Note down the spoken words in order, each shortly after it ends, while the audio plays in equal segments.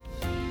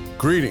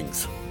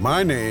Greetings.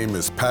 My name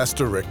is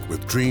Pastor Rick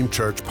with Dream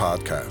Church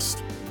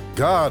Podcast.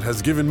 God has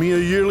given me a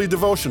yearly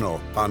devotional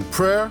on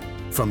prayer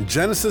from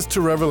Genesis to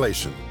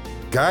Revelation,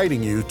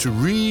 guiding you to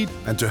read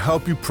and to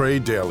help you pray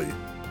daily,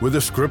 with a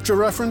scripture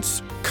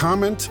reference,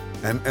 comment,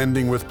 and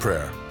ending with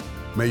prayer.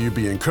 May you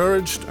be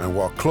encouraged and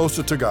walk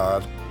closer to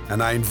God,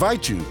 and I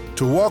invite you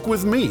to walk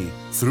with me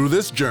through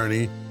this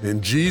journey.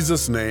 In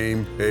Jesus'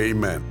 name,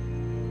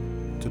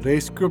 amen.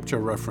 Today's scripture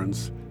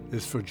reference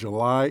is for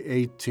July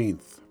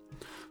 18th.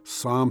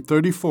 Psalm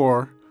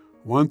 34,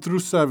 1 through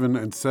 7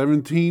 and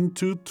 17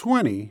 to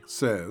 20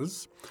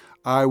 says,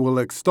 I will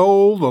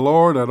extol the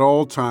Lord at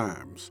all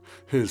times.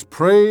 His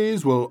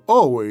praise will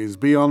always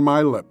be on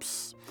my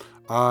lips.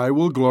 I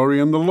will glory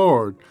in the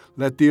Lord.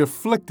 Let the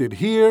afflicted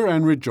hear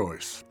and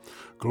rejoice.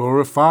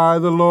 Glorify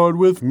the Lord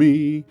with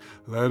me.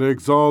 Let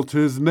exalt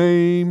his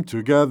name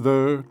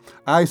together.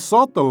 I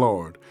sought the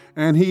Lord,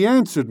 and he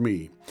answered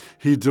me.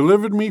 He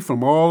delivered me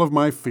from all of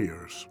my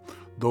fears.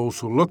 Those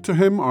who look to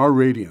him are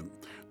radiant.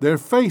 Their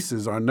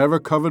faces are never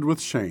covered with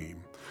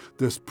shame.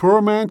 This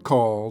poor man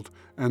called,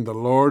 and the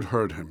Lord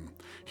heard him.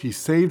 He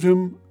saved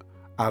him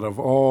out of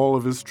all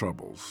of his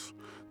troubles.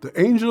 The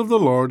angel of the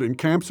Lord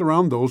encamps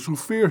around those who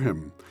fear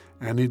him,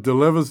 and he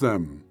delivers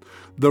them.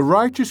 The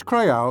righteous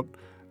cry out,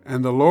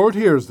 and the Lord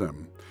hears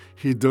them.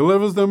 He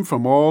delivers them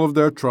from all of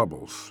their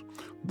troubles.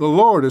 The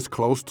Lord is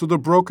close to the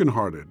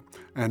brokenhearted,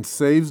 and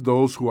saves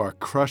those who are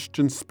crushed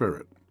in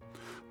spirit.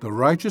 The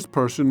righteous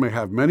person may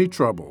have many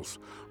troubles,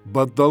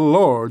 but the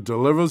Lord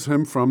delivers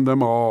him from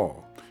them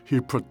all. He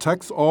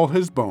protects all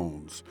his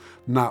bones.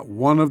 Not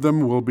one of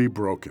them will be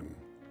broken.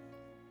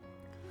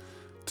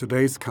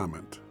 Today's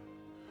comment.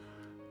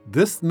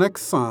 This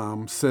next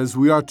psalm says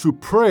we are to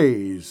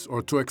praise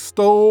or to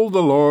extol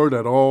the Lord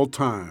at all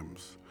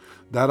times,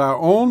 that our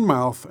own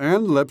mouth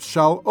and lips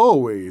shall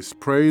always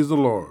praise the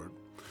Lord.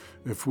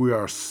 If we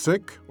are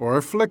sick or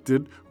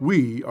afflicted,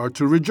 we are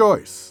to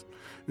rejoice.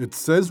 It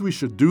says we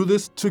should do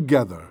this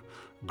together,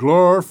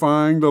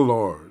 glorifying the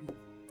Lord.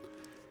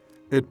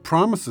 It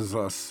promises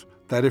us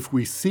that if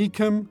we seek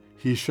him,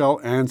 he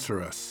shall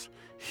answer us.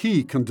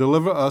 He can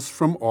deliver us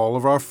from all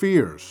of our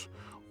fears.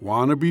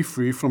 Want to be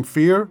free from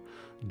fear?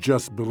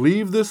 Just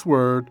believe this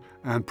word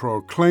and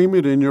proclaim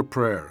it in your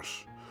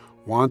prayers.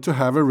 Want to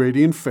have a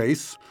radiant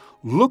face?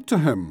 Look to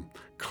him.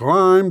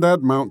 Climb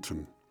that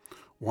mountain.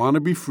 Want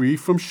to be free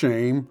from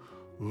shame?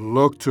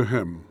 Look to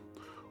him.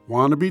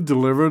 Want to be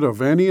delivered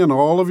of any and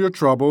all of your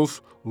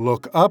troubles?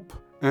 Look up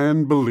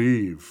and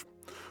believe.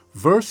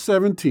 Verse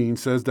 17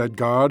 says that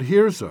God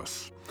hears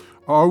us.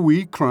 Are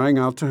we crying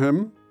out to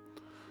him?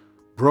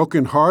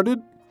 Broken-hearted?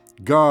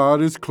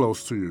 God is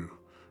close to you.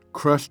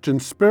 Crushed in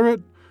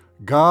spirit?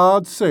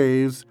 God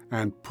saves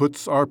and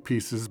puts our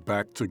pieces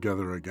back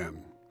together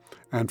again.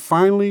 And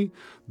finally,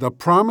 the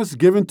promise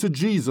given to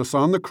Jesus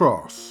on the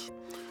cross.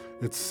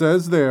 It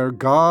says there,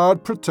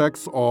 God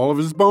protects all of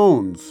his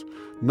bones.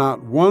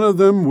 Not one of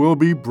them will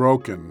be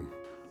broken.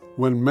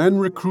 When men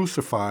were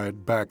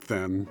crucified back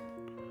then,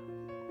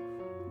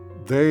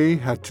 they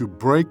had to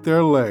break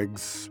their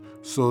legs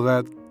so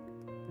that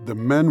the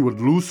men would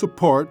lose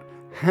support,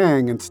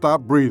 hang, and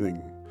stop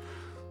breathing.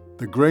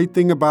 The great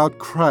thing about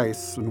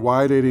Christ and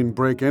why they didn't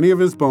break any of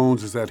his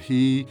bones is that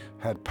he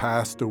had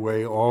passed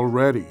away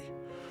already.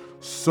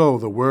 So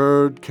the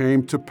word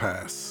came to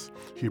pass.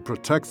 He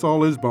protects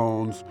all his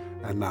bones,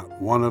 and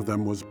not one of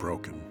them was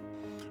broken.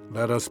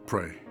 Let us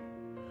pray.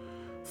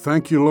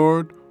 Thank you,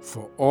 Lord,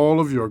 for all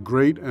of your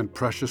great and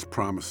precious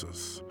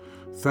promises.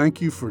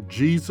 Thank you for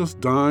Jesus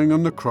dying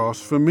on the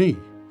cross for me.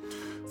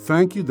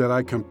 Thank you that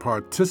I can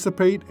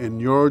participate in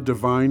your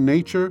divine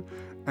nature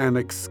and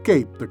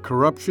escape the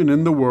corruption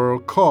in the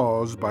world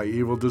caused by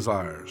evil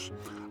desires.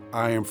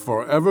 I am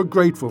forever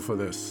grateful for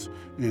this.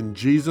 In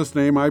Jesus'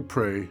 name I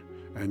pray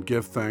and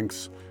give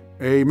thanks.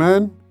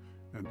 Amen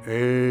and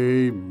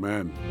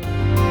amen.